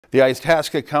The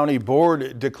Itasca County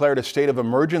Board declared a state of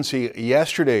emergency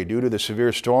yesterday due to the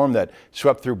severe storm that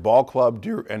swept through Ball Club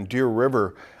and Deer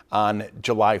River on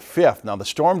July 5th. Now, the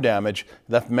storm damage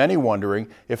left many wondering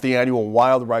if the annual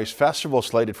Wild Rice Festival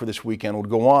slated for this weekend would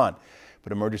go on.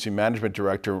 But Emergency Management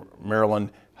Director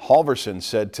Marilyn Halverson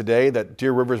said today that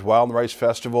Deer River's Wild Rice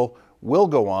Festival will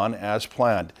go on as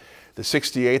planned. The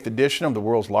 68th edition of the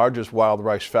world's largest Wild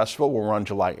Rice Festival will run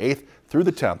July 8th through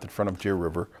the 10th in front of Deer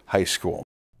River High School.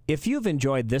 If you've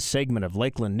enjoyed this segment of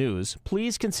Lakeland News,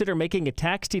 please consider making a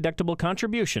tax-deductible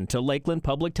contribution to Lakeland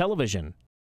Public Television.